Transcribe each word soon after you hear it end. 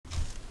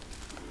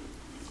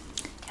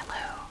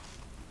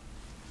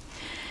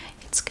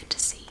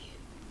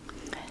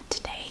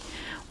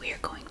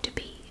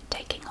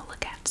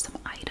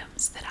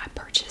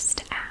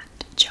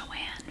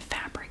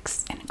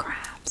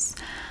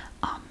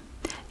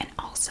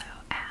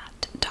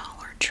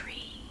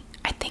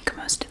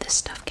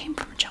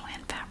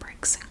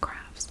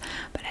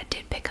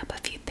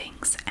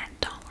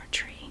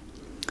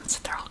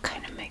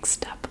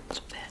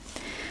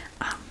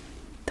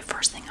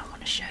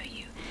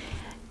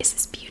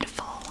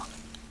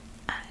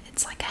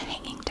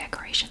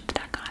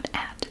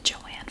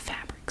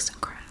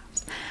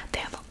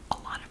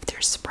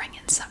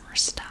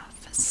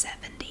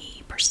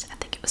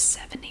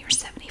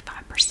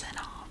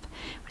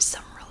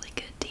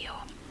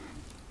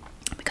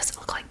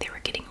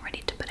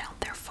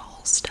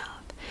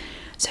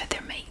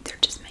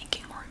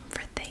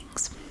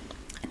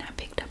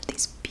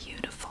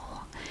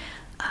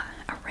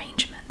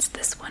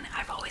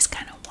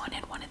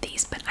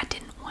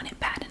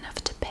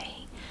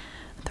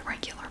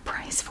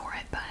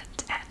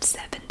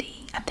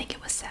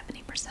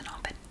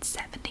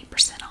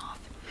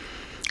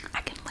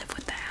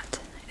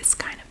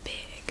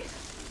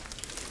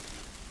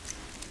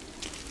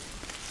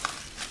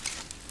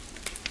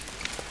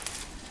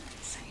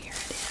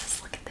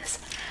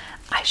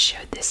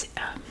showed this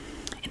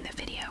in the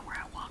video where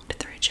I walked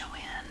through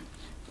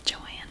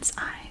JoAnn's.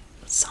 I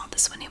saw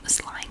this one. It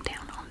was lying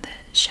down on the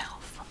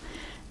shelf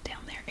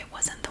down there. It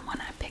wasn't the one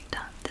I picked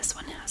up. This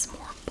one has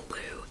more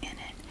blue in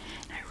it,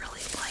 and I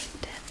really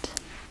liked it.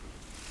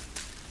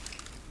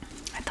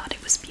 I thought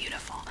it was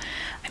beautiful.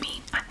 I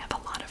mean, I have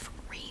a lot of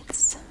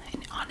wreaths,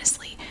 and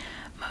honestly,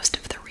 most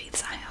of the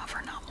wreaths I have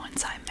are not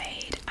ones I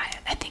made.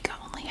 I think I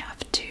only have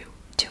two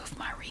of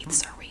my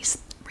wreaths are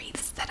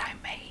wreaths that I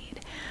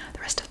made. The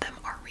rest of them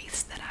are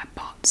wreaths that I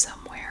bought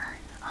somewhere.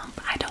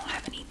 But I don't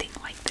have anything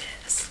like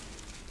this.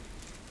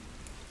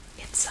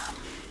 It's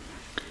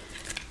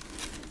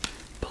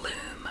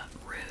Bloom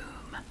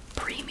Room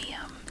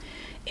Premium.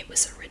 It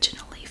was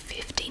originally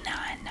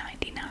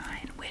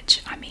 $59.99,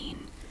 which, I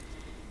mean,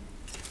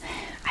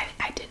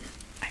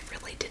 I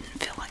really didn't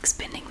feel like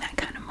spending that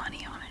kind of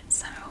money on it.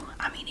 So,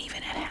 I mean, even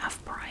at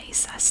half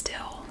price, I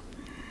still,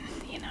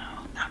 you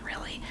know, not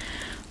really.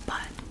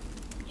 But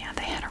yeah,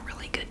 they had a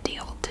really good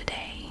deal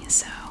today,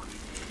 so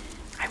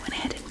I went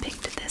ahead and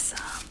picked this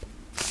up.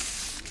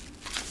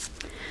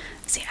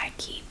 See, I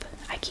keep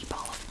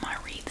all of my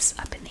wreaths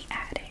up in the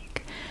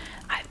attic.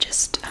 I've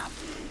just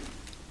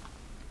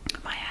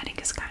my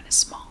attic is kind of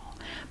small,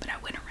 but I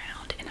went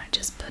around and I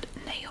just put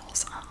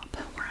nails up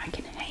where I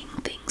can hang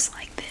things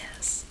like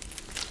this.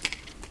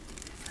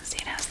 See,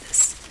 it has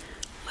this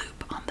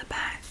loop on the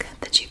back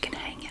that you can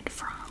hang it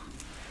from.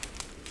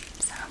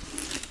 So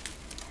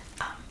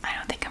I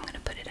don't think I'm going to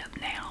put it up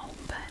now,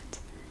 but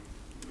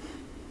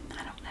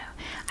I don't know.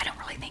 I don't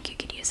really think you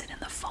could use it in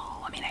the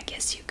fall. I mean, I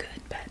guess you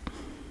could, but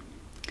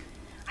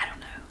I don't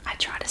know. I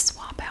try to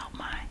swap out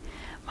my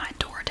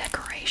door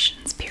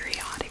decorations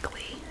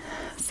periodically.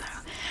 So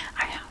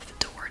I have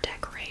door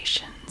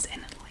decorations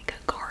and like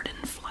a garden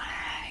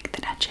flag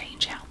that I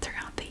change out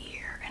throughout the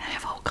year, and I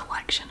have a whole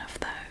collection of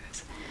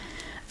those.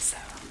 So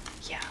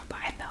yeah, but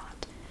I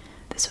thought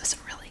this was a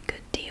really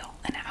good deal,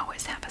 and I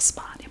always have a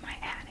spot in my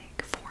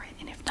attic for it,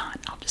 and if not,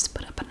 I'll just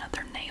put up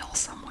another nail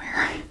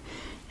somewhere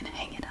and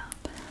hang it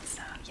up.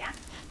 So yeah,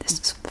 this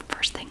is the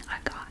first thing I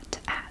got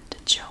at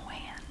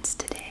JoAnn's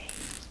today.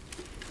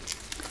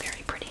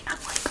 Very pretty. I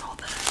like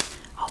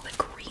all the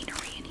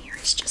greenery in here.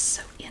 It's just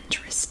so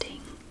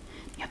interesting.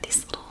 You have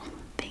these little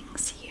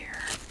things here,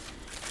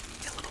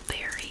 the little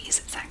berries.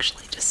 It's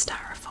actually just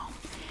styrofoam,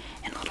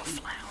 and little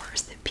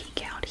flowers that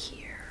peek out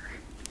here.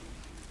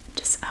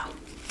 Just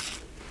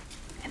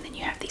and then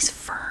you have these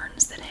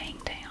ferns that hang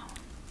down.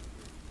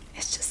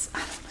 It's just, I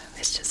don't know,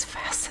 it's just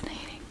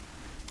fascinating.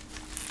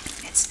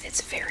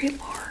 It's very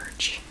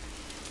large.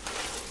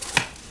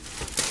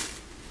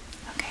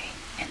 Okay,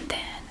 and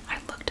then I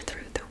looked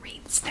through the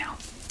wreaths. Now,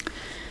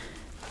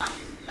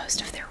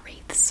 most of their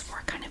wreaths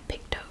were kind of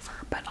picked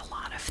over, but a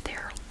lot of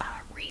their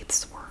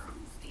wreaths were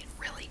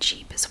really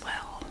cheap as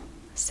well,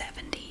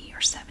 70 or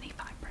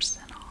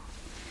 75% off.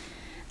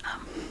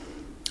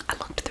 I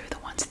looked through the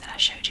ones that I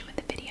showed you in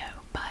the video,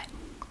 but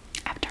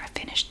after I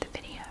finished the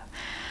video,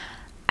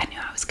 I knew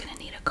I was going to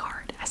need a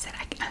cart. I said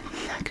I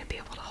could be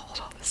able to hold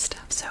all this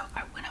stuff, so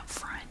I went up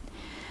front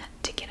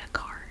to get a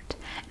cart,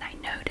 and I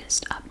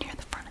noticed up near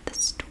the front of the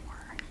store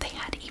they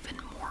had even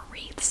more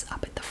wreaths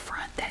up at the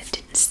front that I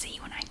didn't see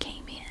when I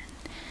came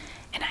in,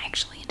 and I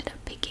actually ended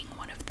up picking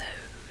one of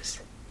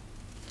those.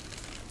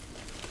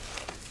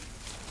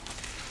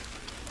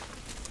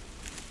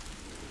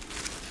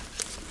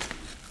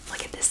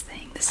 Look at this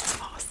thing. This is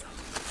awesome.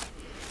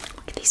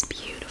 Look at these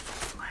beautiful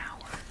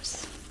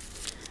flowers.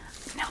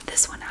 Now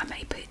this one I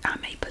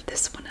may put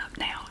this one up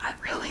now. I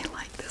really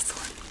like this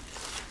one.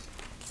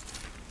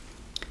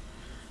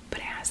 But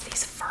it has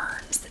these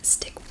ferns that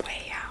stick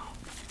way out.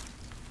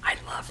 I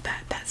love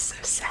that. That's so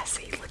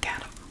sassy. Look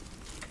at them.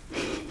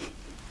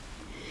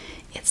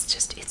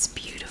 It's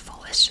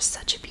beautiful. It's just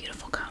such a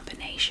beautiful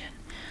combination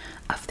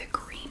of the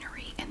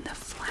greenery and the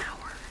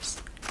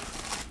flowers.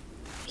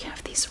 You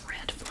have these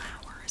red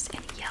flowers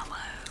and yellow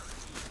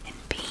and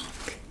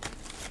pink.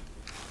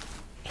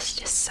 It's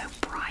just so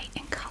bright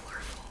and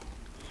colorful.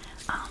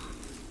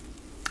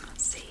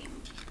 Let's see.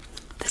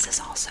 This is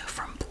also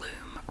from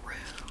Bloom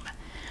Room.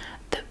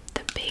 The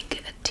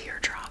big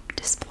teardrop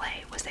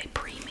display was a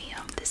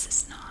premium. This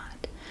is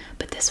not.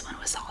 But this one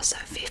was also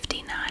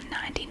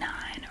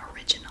 $59.99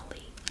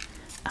 originally.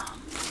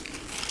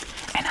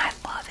 And I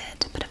love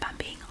it, but if I'm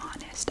being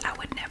honest, I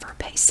would never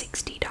pay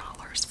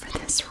 $60 for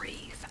this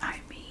wreath. I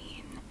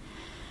mean,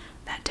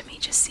 that to me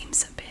just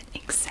seems a bit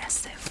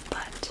excessive,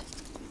 but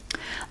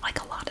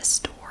like a lot of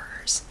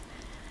stores,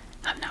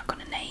 I'm not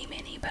going to name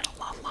any, but a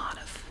lot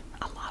of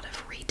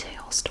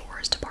retail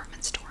stores,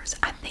 department stores,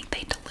 I think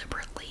they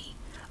deliberately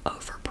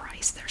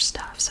overprice their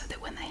stuff so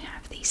that when they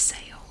have these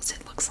sales,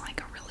 it looks like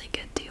a really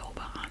good deal.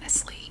 But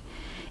honestly,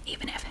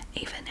 even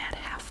at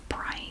half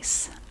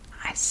price,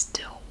 I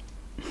still,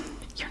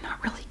 you're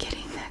not really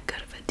getting that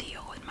good of a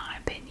deal in my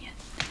opinion.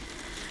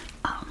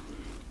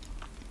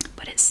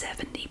 But it's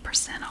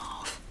 70%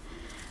 off.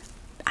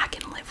 I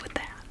can live with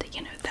that.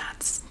 You know,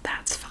 that's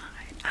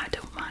fine. I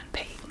don't mind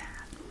paying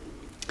that.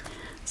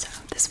 So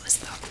this was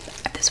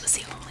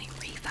the only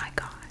wreath I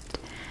got.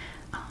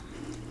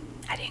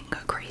 I didn't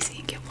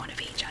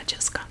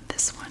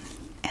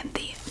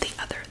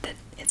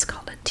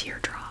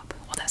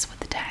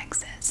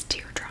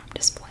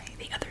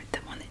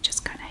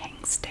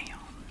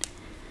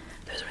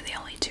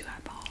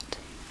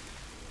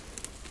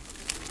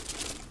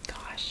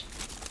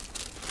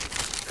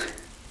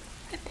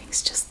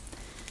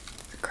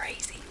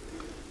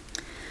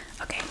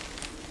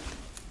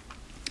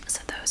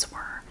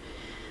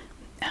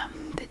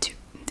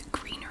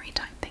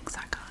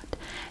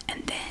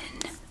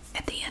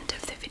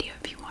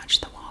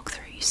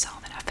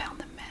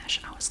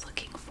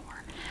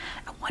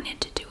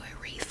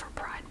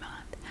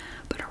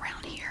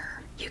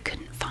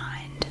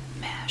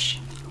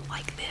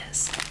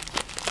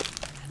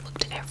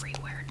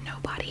everywhere.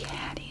 Nobody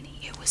had any.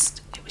 It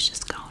was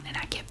just gone. And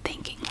I kept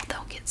thinking, well,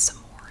 they'll get some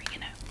more, you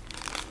know.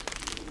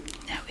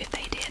 No, if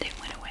they did, it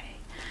went away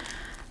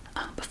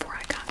before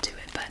I got to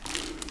it. But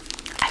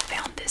I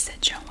found this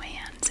at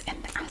JoAnn's, and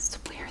I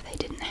swear they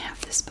didn't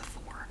have this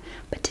before.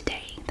 But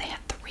today they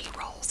had 3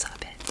 rolls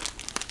of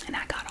it, and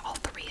I got all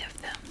 3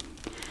 of them.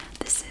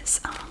 This is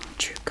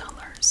True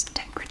Colors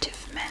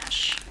Decorative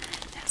Mesh.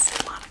 It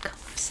has a lot of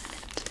colors in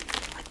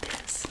it, like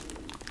this.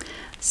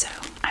 So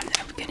I'm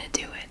gonna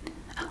do it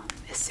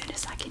as soon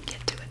as I can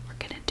get to it. We're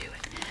gonna do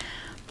it.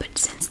 But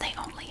since they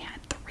only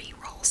had 3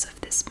 rolls of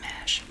this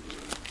mesh,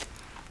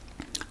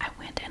 I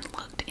went and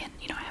looked in.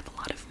 You know, I have a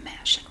lot of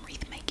mesh and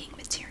wreath making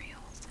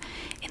materials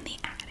in the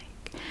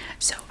attic.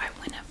 So I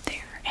went up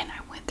there and I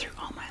went through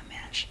all my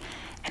mesh,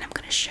 and I'm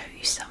gonna show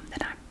you some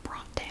that I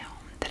brought down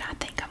that I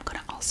think I'm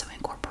gonna also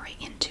incorporate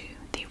into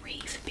the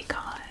wreath,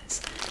 because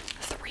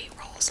 3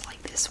 rolls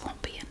like this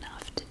won't be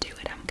enough to do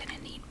it. I'm gonna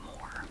need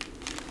more.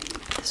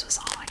 This was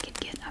all I could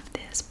get of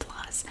this.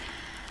 Plus,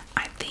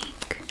 I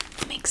think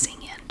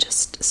mixing in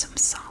just some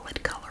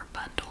solid color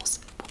bundles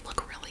will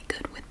look really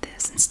good with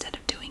this instead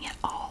of doing it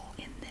all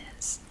in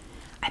this.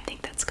 I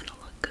think that's gonna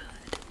look good.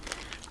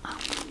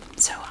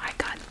 So I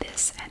got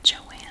this at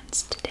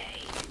JoAnn's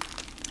today,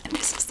 and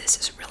this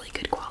is really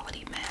good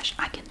quality mesh.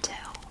 I can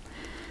tell.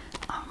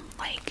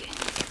 Like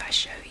if I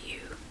show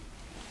you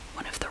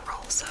one of the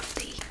rolls of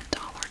the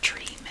Dollar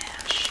Tree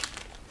mesh,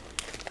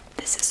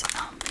 this is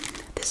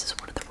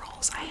one of the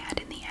rolls I had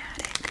in the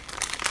attic,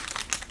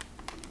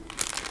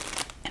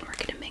 and we're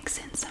gonna mix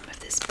in some of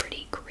this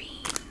pretty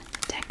green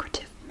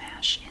decorative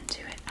mesh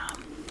into it.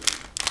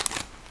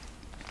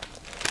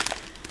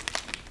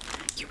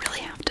 You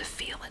really have to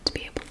feel it to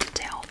be able to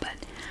tell, but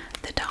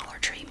the Dollar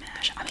Tree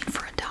mesh, I mean,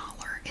 for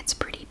 $1, it's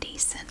pretty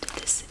decent.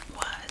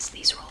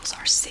 These rolls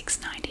are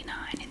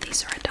 $6.99, and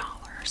these are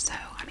 $1. So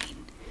I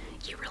mean,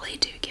 you really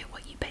do get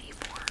what you pay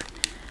for.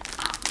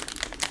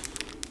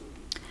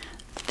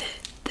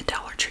 The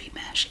Dollar Tree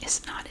mesh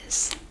is not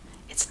as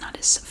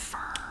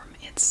firm.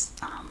 It's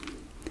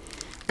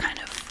kind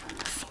of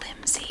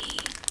flimsy,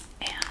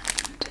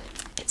 and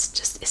it's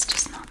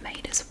just not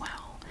made as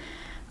well.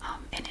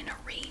 And in a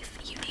wreath,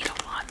 you need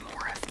a lot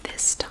more of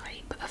this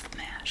type of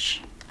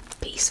mesh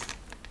piece.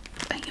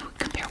 You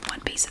compare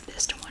one piece of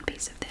this to one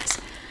piece of this.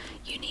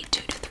 You need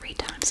 2 to 3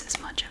 times as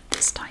much of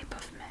this type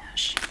of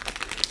mesh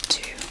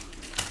to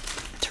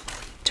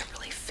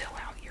really fill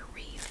out your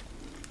wreath.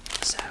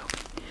 So,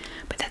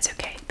 but that's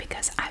okay,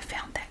 because I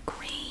found that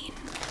green.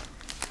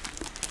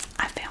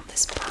 I found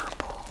this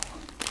purple.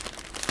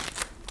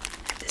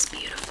 I have this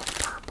beautiful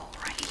purple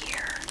right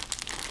here.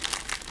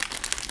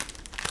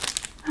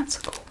 That's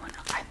a cool one.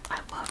 I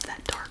love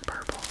that dark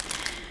purple.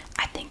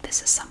 I think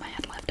this is some I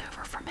had left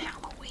over from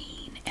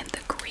Halloween, and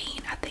the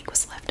green I think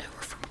was left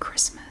over from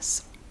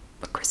Christmas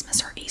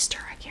or Easter,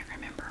 I can't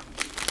remember.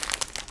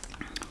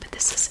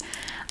 But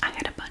I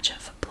had a bunch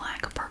of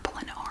black, purple,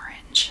 and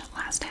orange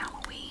last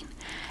Halloween,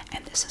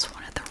 and this is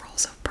one of the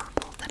rolls of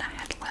purple that I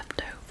had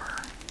left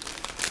over.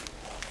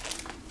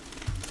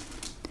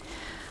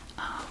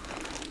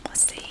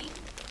 Let's see.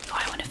 Oh,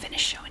 I want to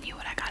finish showing you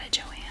what I got at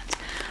JoAnn's.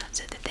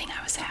 So the thing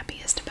I was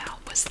happiest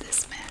about was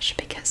this mesh,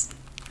 because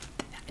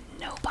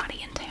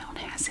nobody in town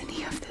has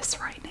any of this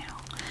right now.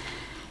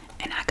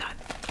 And I got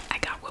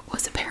what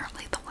was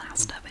apparently the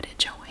last of it at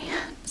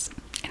JoAnn's,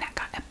 and I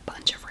got a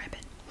bunch of ribbon.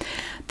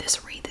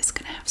 This wreath is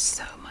gonna have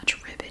so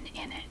much ribbon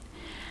in it.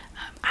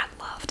 I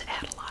love to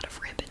add a lot of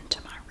ribbon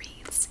to my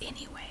wreaths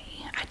anyway.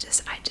 I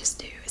just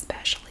do,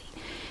 especially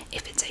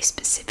if it's a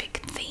specific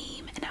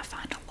theme and I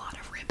find a lot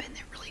of ribbon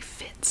that really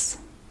fits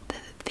the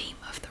theme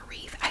of the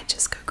wreath. I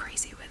just go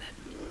crazy with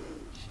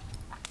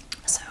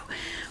it. So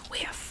we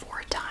have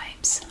 4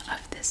 types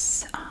of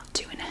this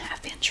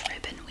 2.5-inch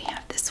ribbon. We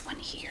have this one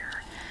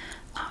here.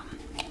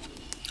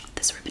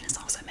 This ribbon is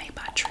also made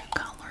by True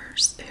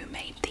Colors, who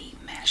made the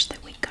mesh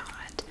that we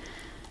got.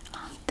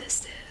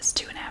 This is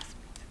 2.5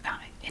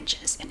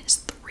 inches, and it's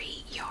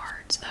 3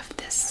 yards of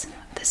this.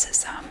 This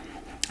is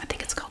I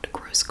think it's called a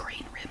gross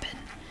grain ribbon.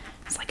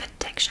 It's like a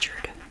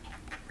textured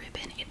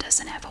ribbon. It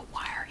doesn't have a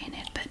wire in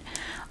it, but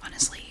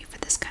honestly, for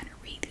this kind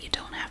of wreath, you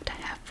don't have to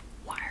have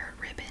wired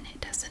ribbon.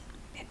 It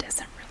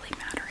doesn't really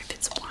matter if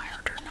it's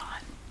wired or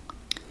not.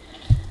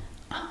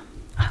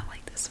 I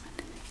like this one.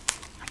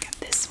 I got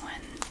this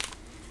one.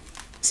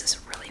 This is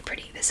really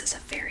pretty. This is a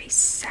very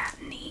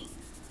satiny,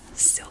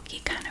 silky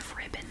kind of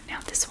ribbon. Now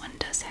this one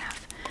does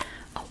have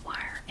a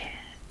wire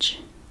edge,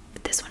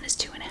 but this one is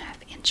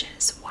 2.5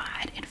 inches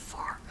wide and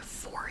 4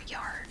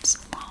 yards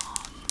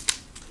long.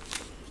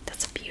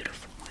 That's a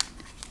beautiful one.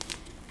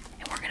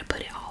 And we're gonna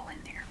put it all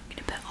in there. We're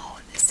gonna put all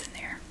of this in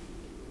there.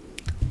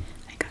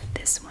 I got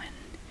this one.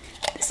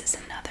 This is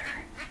another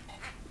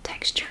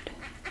textured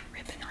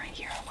ribbon right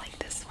here. I like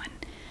this one.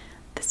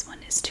 This one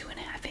is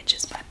 2.5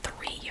 inches by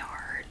 3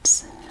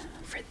 yards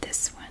for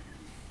this one.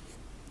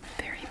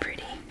 Very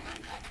pretty.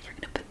 You're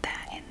gonna put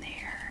that in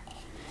there.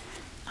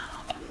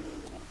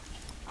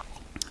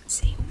 Let's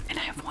see. And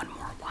I have one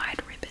more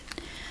wide ribbon.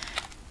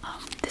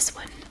 This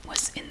one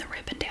was in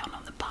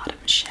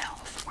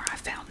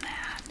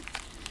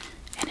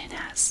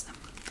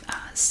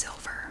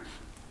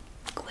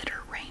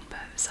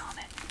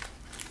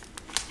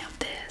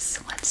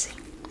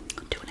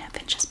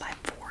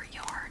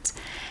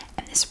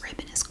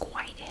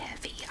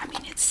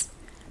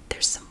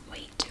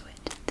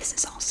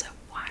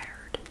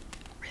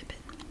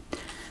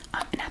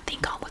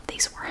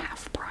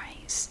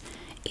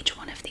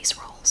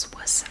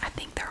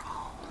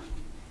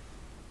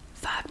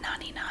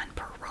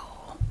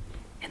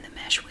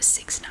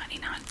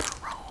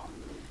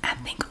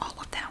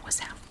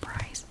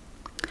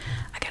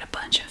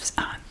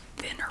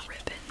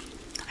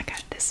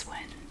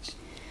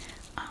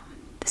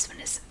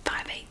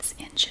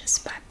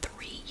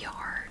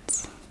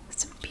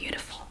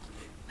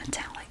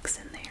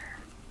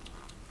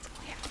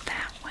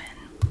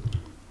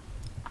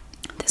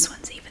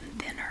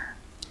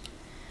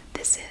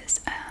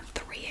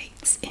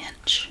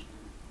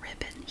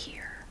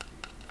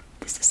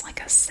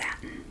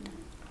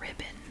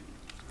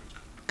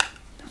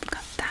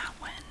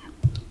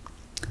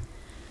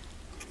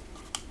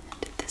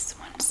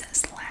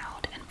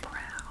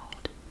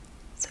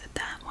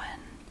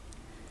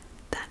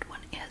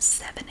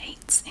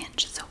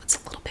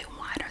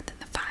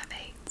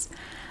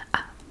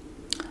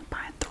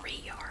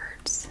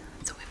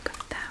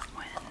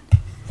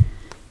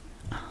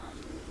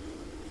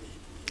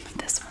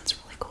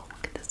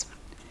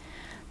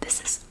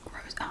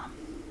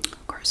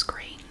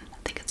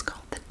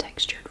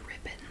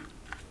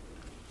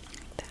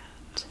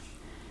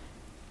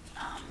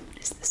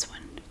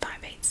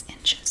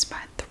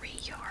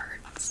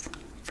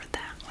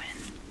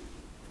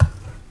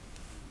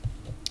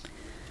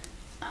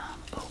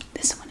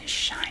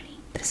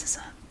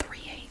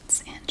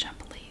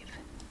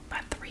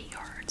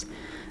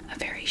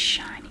very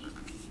shiny,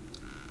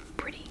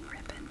 pretty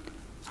ribbon.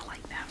 I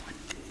like that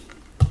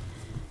one.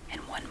 And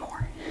one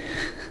more.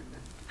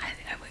 I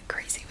went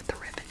crazy with the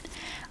ribbon.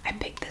 I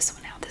picked this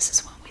one out. This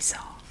is what we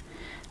saw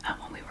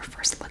when we were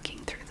first looking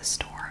through the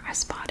store. I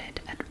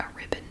spotted a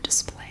ribbon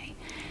display,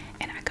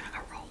 and I got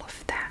a roll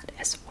of that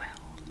as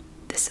well.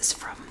 This is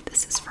from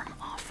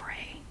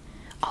Offray.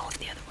 All of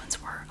the other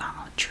ones were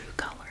True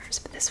Colors,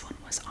 but this one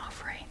was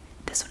Offray.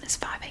 This one is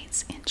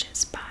 5/8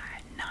 inches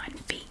by 9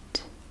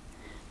 feet.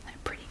 A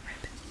pretty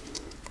ribbon.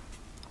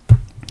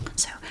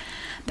 So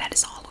that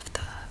is all of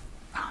the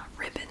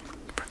ribbon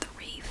for the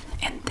wreath.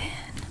 And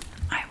then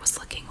I was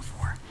looking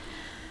for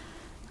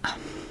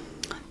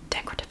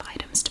decorative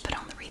items to put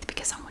on the wreath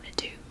because I want to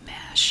do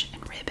mesh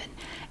and ribbon,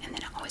 and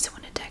then I always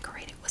want to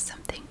decorate it with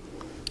something.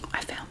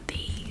 I found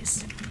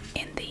these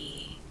in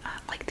the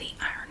like the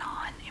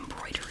iron-on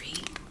embroidery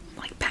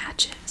like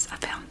patches. I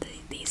found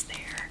these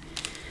there.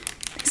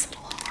 These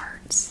little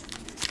hearts.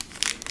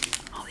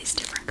 All these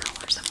different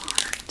colors of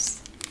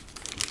hearts.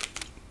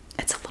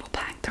 It's a little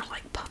pack. They're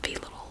like puffy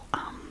little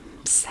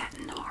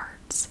satin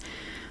hearts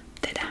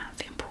that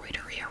have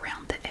embroidery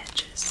around the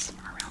edges,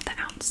 around the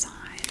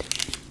outside.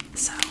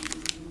 So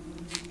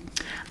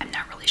I'm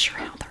not really sure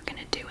how they're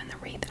gonna do in the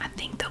wreath. I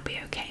think they'll be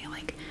okay.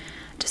 Like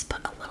just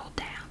put a little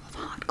dab of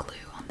hot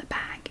glue on the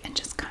back and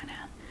just kind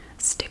of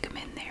stick them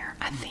in there.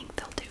 I think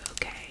they'll do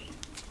okay.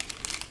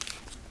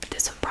 But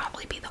this would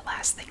probably be the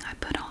last thing I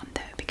put on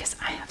though, because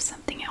I have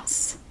something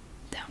else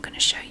that I'm going to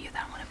show you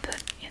that I want to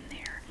put in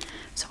there.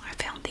 So I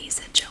found these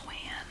at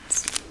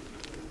JoAnn's.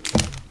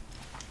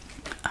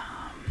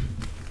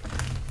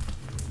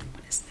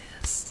 What is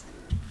this?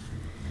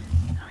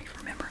 I don't even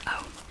remember.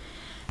 Oh,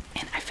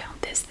 and I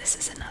found this. This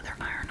is another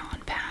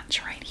iron-on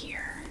patch right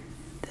here.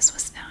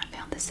 I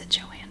found this at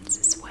JoAnn's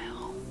as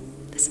well.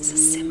 This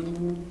is a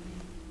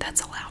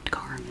that's a loud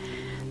car.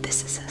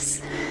 This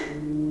is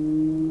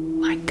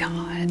my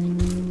God.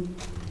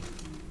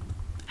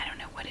 I don't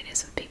know what it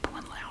is with people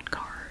in loud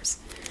cars.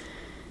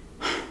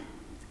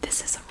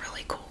 This is a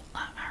really cool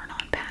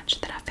iron-on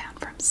patch that I found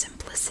from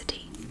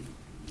Simplicity.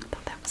 I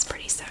thought that was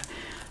pretty, so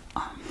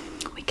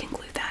we can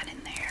glue that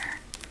in there.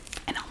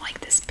 And I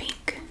like this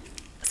pink.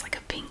 It's like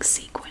a pink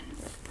sequin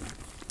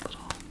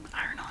little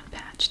iron-on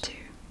patch too.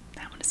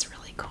 That one is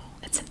really cool.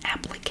 It's an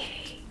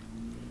applique.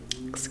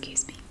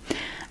 Excuse me.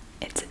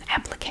 It's an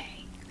applique.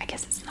 I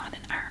guess it's not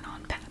an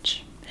iron-on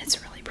patch.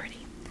 It's really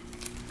pretty.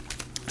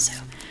 So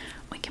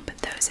we can put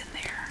those in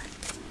there.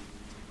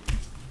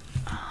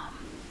 Oh,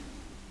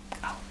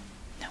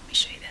 no, let me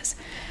show you this.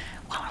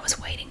 While I was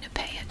waiting to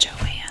pay at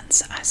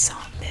JoAnn's, I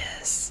saw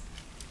this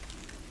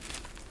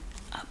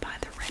up by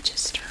the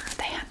register.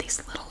 They had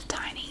these little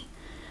tiny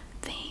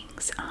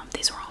things.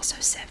 These were also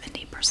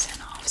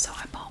 70% off, so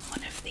I bought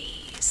one of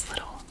these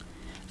little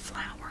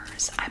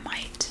flowers. I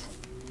might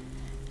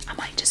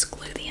just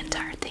glue the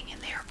entire thing in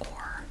there,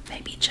 or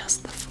maybe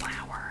just the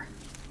flower.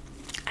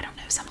 I don't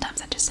know.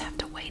 Sometimes I just have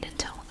to wait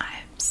until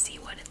I see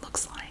what it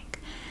looks like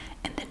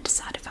and then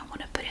decide if I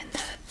want to put in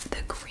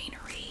the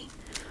greenery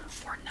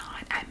or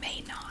not. I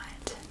may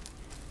not.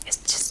 It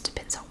just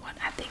depends on what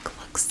I think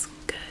looks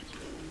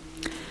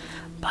good.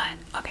 But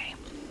okay.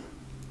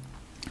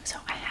 So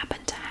I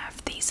happen to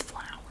have these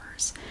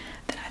flowers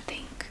that I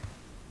think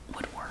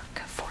would work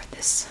for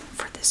this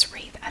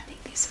wreath. I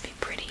think these would be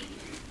pretty.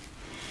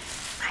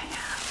 I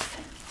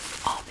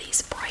have all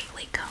these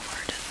brightly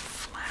colored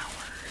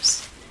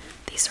flowers.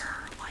 These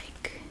are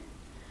like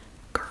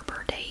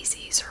Gerber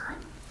daisies or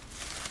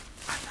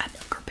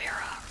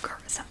Gerbera or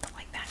something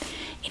like that.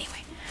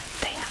 Anyway,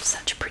 they have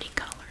such pretty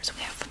colors.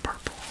 We have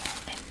purple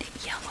and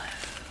yellow,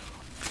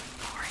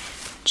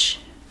 orange,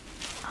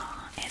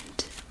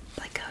 and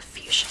like a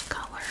fuchsia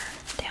color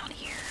down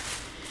here.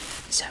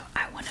 So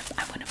I want to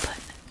put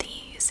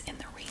these in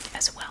the wreath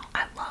as well.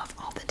 I love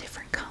all the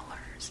different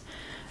colors.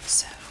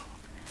 So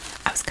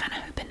I was kind of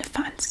hoping to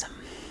find some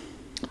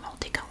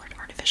multicolored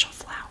artificial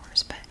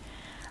flowers, but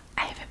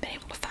I haven't been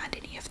able to find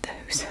any of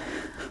those.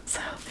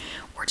 So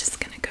we're just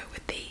gonna go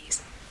with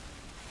these.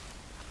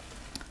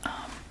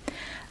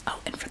 Oh,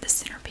 and for the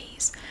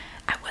centerpiece,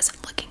 I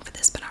wasn't looking for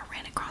this, but I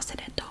ran across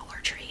it at Dollar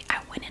Tree.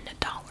 I went into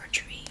Dollar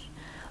Tree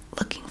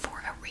looking for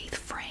a wreath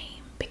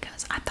frame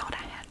because I thought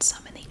I had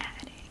some in the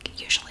attic.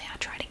 Usually I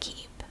try to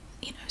keep,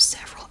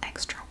 several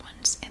extra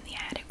ones in the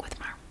attic with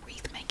my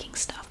wreath making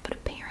stuff, but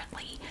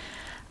apparently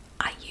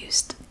I've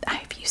used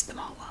them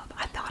all up.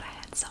 I thought I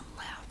had some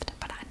left,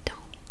 but I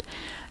don't.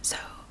 So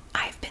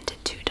I've been to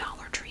 2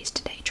 Dollar Trees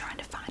today trying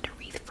to find a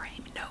wreath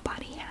frame.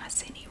 Nobody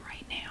has any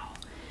right now.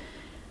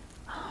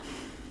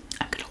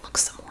 I'm gonna look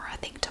some more. I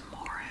think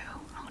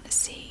tomorrow. I want to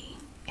see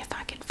if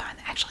I can find.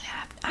 Actually,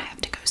 I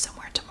have to go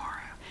somewhere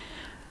tomorrow,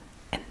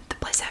 and the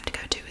place I have to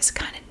go to is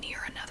kind of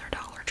near another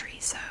Dollar Tree.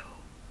 So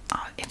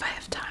if I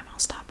have time, I'll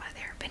stop by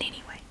there. But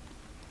anyway,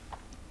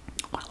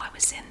 while I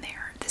was in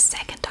there, the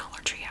second Dollar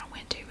Tree I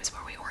went to is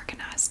where we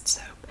organized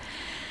soap,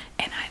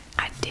 and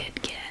I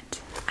did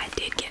get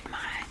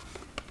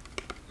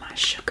my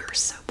Sugar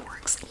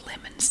Soapworks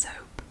lemon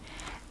soap.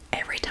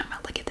 Every time I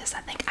look at this,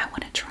 I think I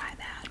want to try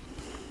that,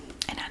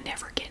 and I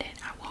never get it.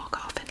 I walk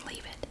off and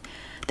leave it.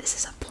 This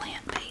is a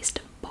plant-based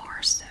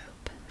bar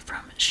soap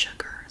from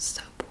Sugar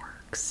Soap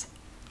Works.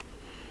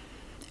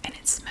 And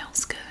it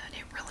smells good.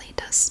 It really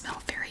does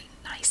smell very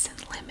nice and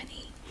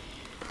lemony.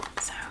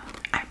 So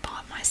I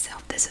bought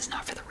myself, this is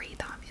not for the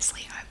wreath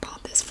obviously, I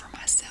bought this for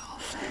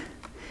myself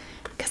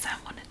because I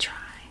want to try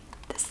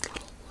this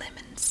little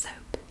lemon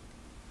soap.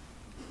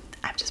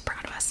 I'm just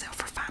proud of myself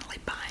for finally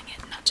buying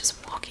it and not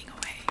just walking away.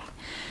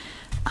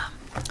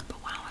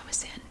 But while I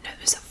was in, no,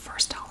 it was the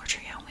first Dollar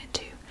Tree I went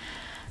to,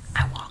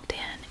 I walked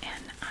in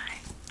and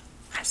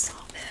I saw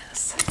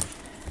this.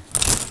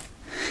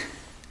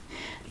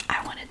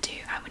 I want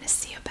to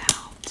see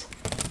about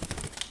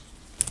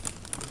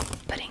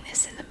putting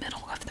this in the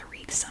middle of the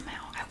wreath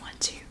somehow. I want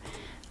to,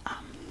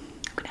 I'm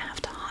going to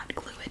have to hot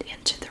glue it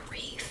into the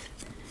wreath.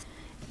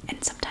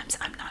 And sometimes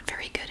I'm not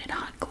very good at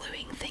hot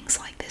gluing things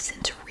like this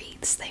into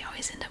wreaths. They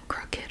always end up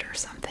crooked or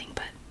something,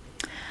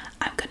 but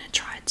I'm going to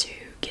try to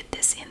get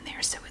this in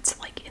there so it's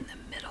like in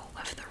the middle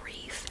of the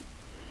wreath.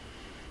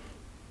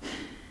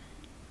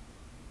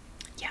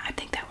 Yeah, I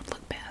think that would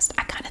look best.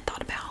 I kind of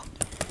thought about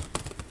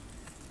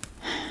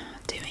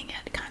doing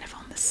it kind of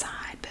on the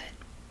side, but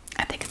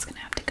I think it's going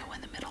to have to go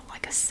in the middle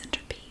like a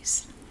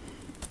centerpiece.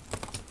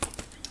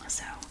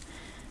 So,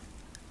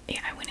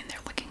 yeah, I went in there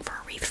looking for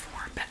a wreath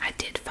form, but I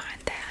did find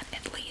that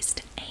at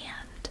least,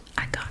 and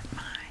I got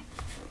my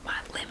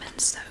lemon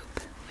soap,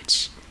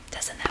 which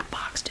doesn't that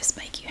box just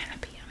make you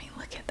happy? I mean,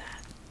 look at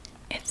that.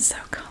 It's so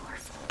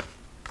colorful.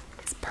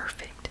 It's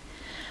perfect.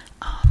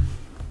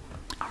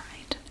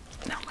 Alright,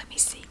 now let me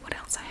see what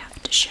else I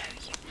have to show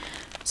you.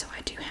 So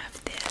I do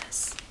have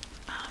this.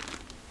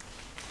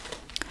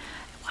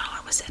 While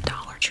I was at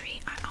Dollar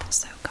Tree, I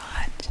also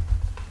got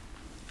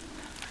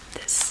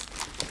this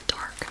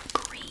dark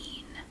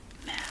green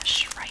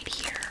mesh right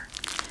here.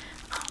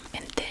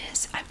 And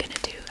this, I'm going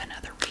to do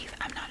another wreath.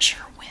 I'm not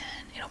sure when.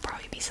 It'll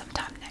probably be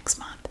sometime next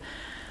month.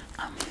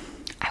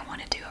 I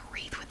want to do a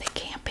wreath with a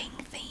camping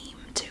theme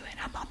to it.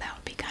 I thought that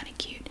would be kind of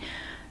cute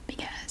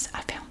because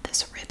I found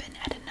this ribbon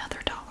at another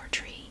Dollar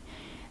Tree.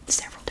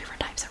 Several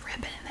different types of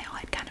ribbon, and they all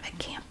had kind of a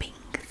camping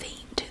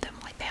theme to them.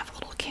 Like they have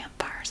little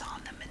campfires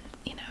on them and,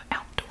 you know,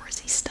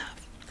 outdoorsy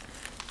stuff.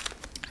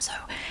 So,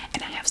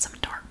 and I have some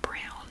dark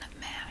brown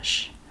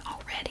mesh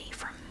already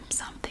from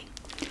something.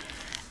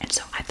 And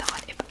so I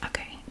thought,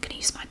 okay, I'm going to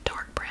use my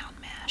dark brown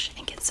mesh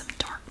and get some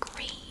dark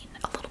green,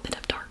 a little bit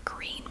of dark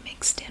green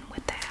mixed in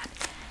with that.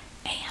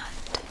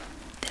 And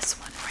this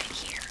one right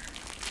here.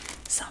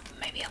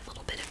 Maybe a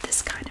little bit of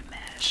this kind of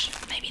mesh.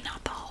 Maybe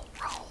not the whole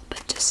roll,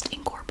 but just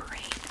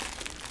incorporate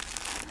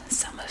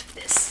some of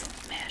this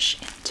mesh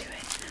into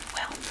it.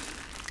 Well,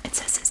 it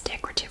says it's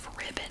decorative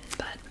ribbon,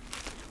 but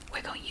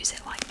we're going to use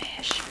it like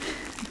mesh.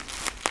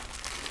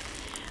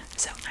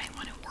 So I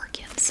want to work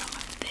in some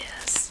of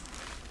this.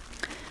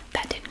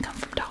 That didn't come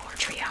from Dollar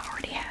Tree. I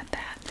already had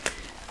that.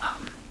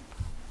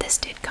 This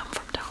did come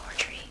from Dollar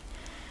Tree.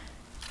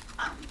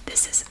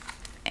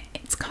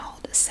 It's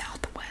called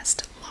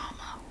Southwest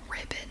Llama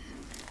Ribbon.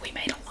 We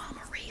made a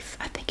llama wreath.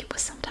 I think it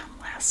was sometime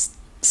last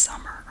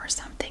summer or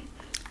something.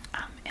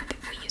 And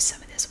we used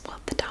some of this. Well,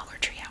 the Dollar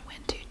Tree I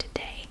went to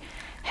today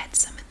had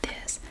some of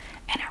this,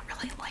 and I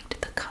really liked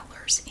the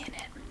colors in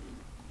it.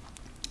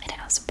 It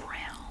has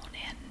brown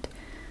and,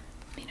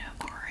 you know,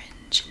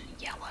 orange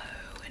and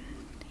yellow, and,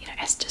 you know,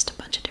 it's just a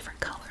bunch of different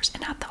colors.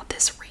 And I thought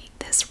this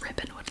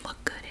ribbon would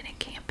look good in a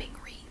camping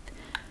wreath.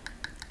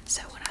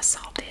 So when I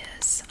saw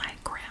this, I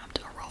grabbed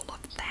a roll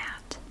of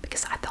that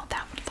because I thought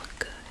that would look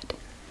good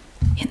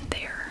in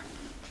there.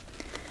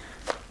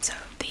 So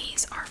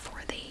these are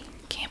for the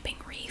camping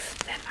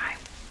wreath that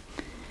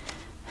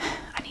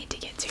I need to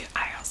get to.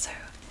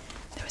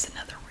 There was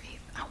another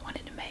wreath I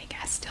wanted to make.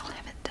 I still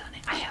haven't done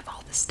it. I have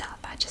all the stuff,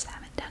 I just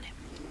haven't done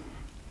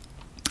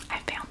it. I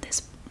found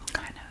this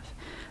kind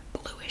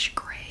of bluish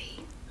gray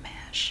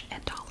mesh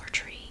at Dollar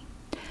Tree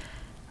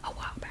a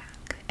while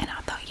back, and I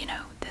thought, you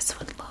know, this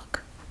would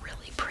look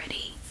really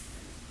pretty.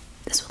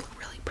 This would look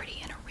really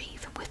pretty in a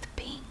wreath with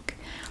pink,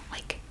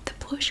 like the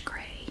bluish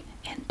gray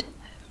and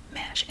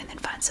mesh, and then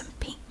find some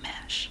pink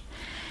mesh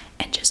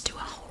and just do a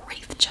whole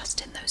wreath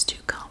just in those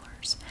two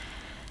colors,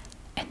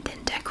 and then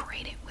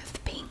decorate it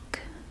with pink,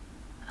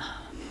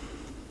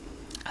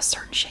 a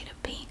certain shade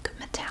of pink,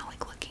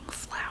 metallic looking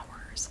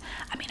flowers.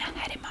 I mean, I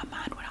had in my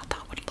mind what I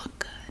thought would look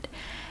good,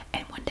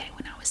 and one day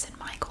when I was in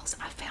Michael's,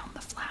 I found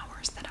the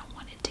flowers that I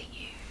wanted to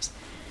use.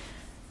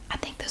 I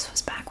think this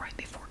was back right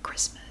before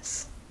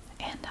Christmas,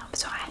 and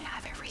so I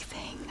have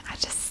everything. I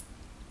just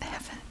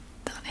haven't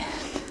done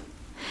it.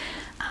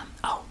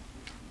 Oh,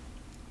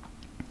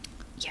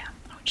 yeah,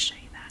 I would show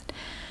you that.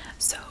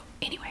 So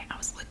anyway, I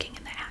was looking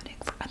in the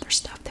attic for other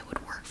stuff that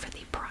would work for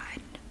the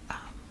Pride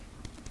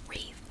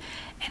wreath,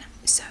 and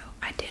so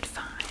I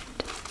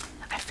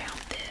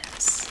found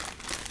this.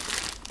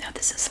 Now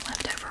this is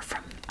leftover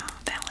from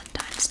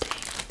Valentine's Day.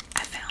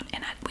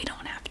 We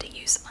don't have to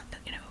use,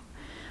 you know,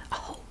 a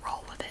whole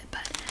roll of it,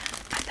 but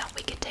I thought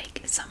we could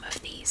take some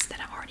of these that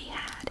I already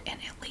had and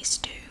at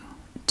least do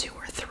 2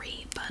 or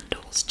 3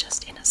 bundles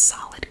just in a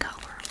solid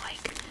color,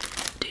 like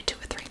do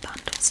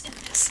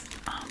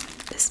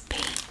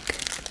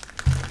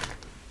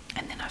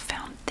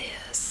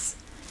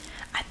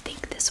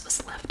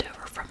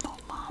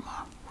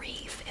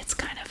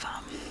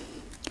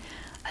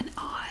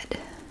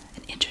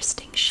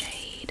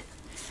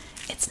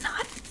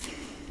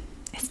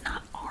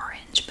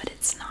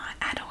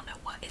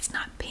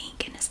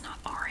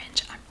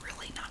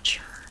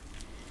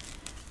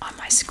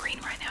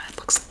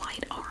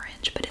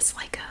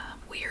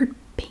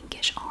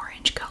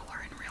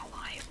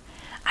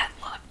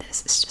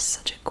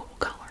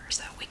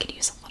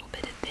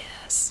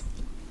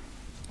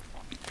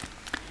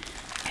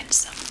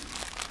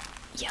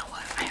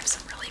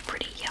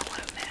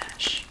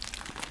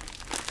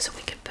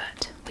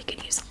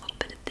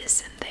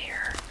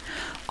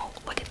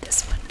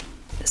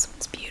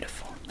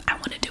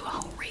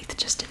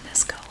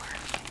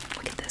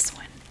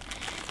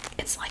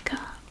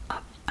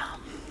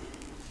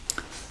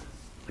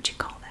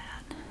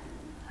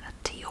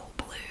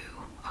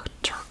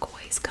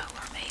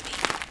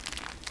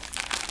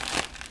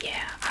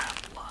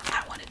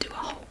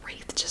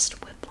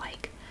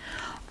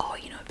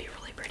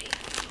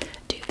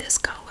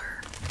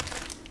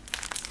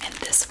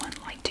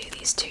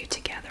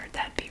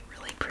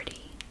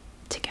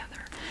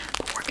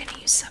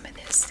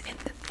this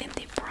in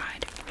the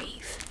bride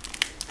wreath.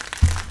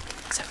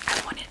 So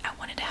I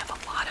wanted to have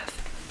a lot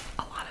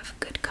of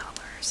good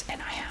colors, and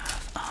I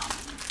have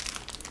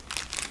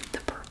the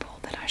purple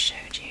that I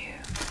showed you,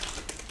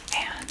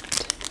 and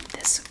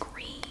this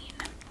green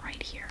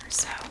right here.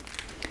 So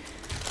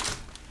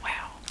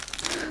wow,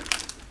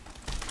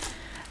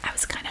 I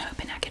was kind of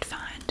hoping I could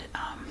find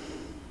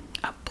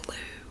a blue,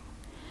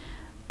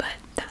 but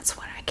that's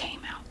what I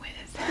came out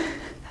with.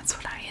 That's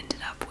what I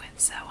ended up with.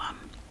 So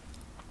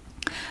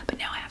but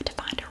now I have to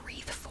find a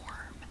wreath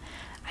form.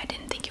 I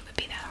didn't think it would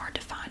be that hard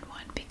to find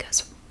one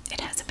because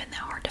it hasn't been that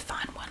hard to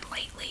find one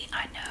lately.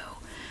 I know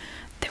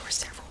there were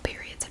several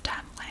periods of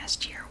time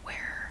last year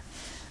where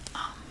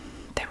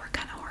they were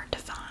kind of hard to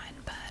find,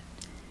 but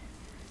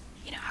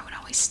you know, I would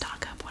always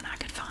stock up when I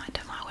could find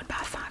them. I would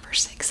buy 5 or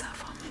 6 of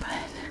them,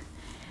 but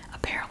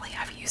apparently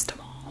I've used them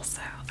all,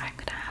 so I'm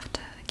gonna have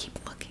to keep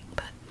looking.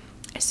 But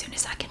as soon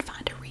as I can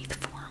find a wreath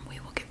form, we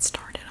will get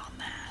started on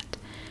that.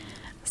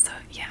 So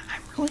yeah,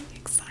 I'm really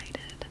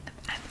excited.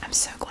 I'm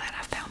so glad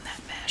I found that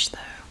mesh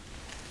though.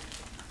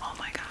 Oh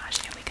my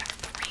gosh, and we got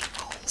 3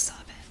 rolls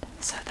of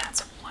it. So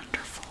that's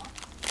wonderful.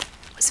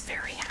 Was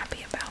very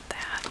happy about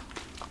that.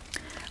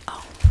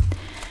 Oh,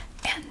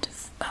 and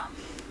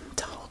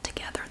to hold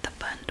together the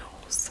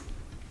bundles,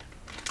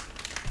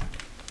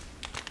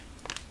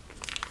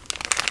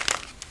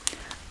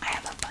 I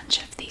have a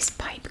bunch of these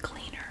pipe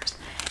cleaners,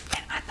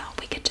 and I thought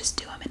we could just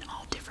do them in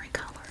all different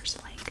colors.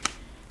 Like,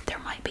 there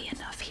might be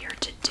enough here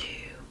to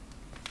do,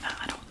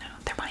 I don't know,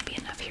 there might be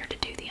enough here to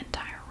do the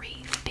entire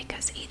wreath,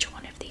 because each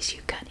one of these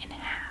you cut in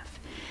half,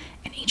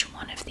 and each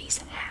one of these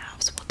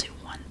halves will do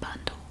 1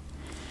 bundle.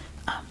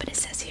 But it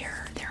says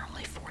here they're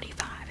only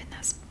 45, and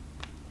that's,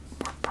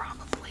 we're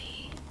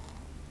probably,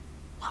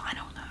 well, I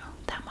don't know,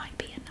 that might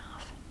be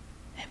enough.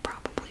 It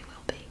probably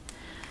will be.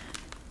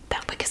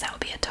 Because that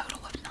would be a total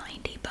of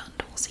 90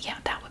 bundles. Yeah,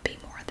 that would be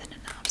more than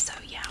enough. So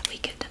yeah, we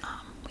could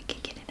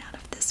get it out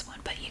of this one,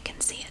 but you can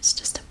see it's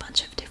just a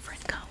bunch of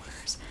different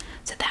colors.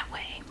 So that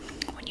way,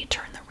 when you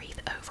turn the wreath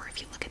over,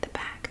 if you look at the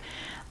back,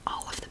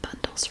 all of the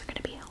bundles are going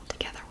to be held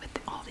together with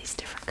all these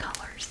different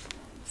colors.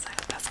 So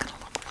that's going to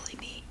look really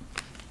neat.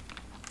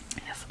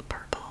 I have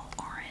purple,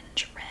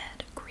 orange,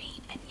 red,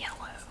 green, and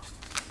yellow.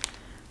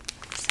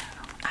 So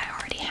I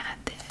already had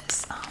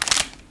this.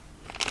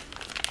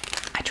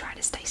 I try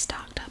to stay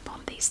stocked up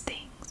on these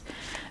things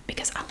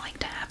because I like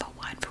to have a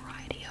wide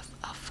variety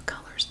of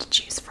colors to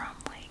choose from.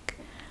 Like,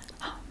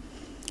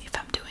 if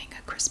I'm doing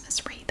a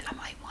Christmas wreath, I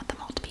might want them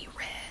all to be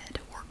red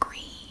or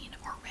green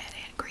or red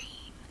and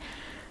green.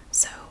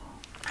 So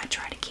I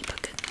try to keep a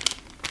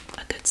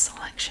good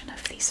selection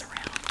of these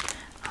around.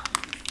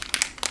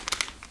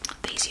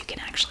 These you can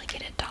actually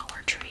get at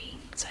Dollar Tree,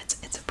 so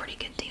it's a pretty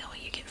good deal.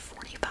 You get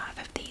 45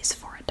 of these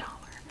for $1,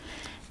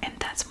 and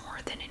that's more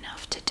than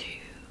enough to do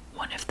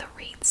one of the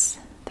wreaths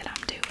that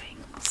I'm doing.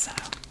 So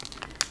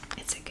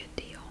it's a good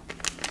deal.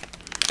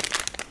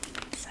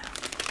 So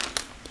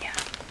yeah,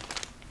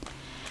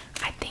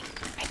 I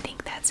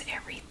think that's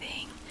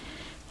everything.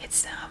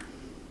 It's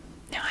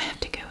now I have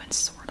to go and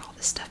sort all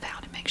this stuff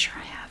out and make sure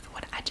I have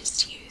what I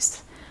just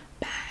use.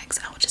 Bags.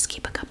 I will just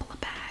keep a couple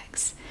of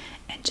bags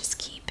and just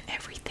keep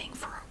everything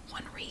for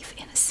 1 wreath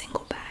in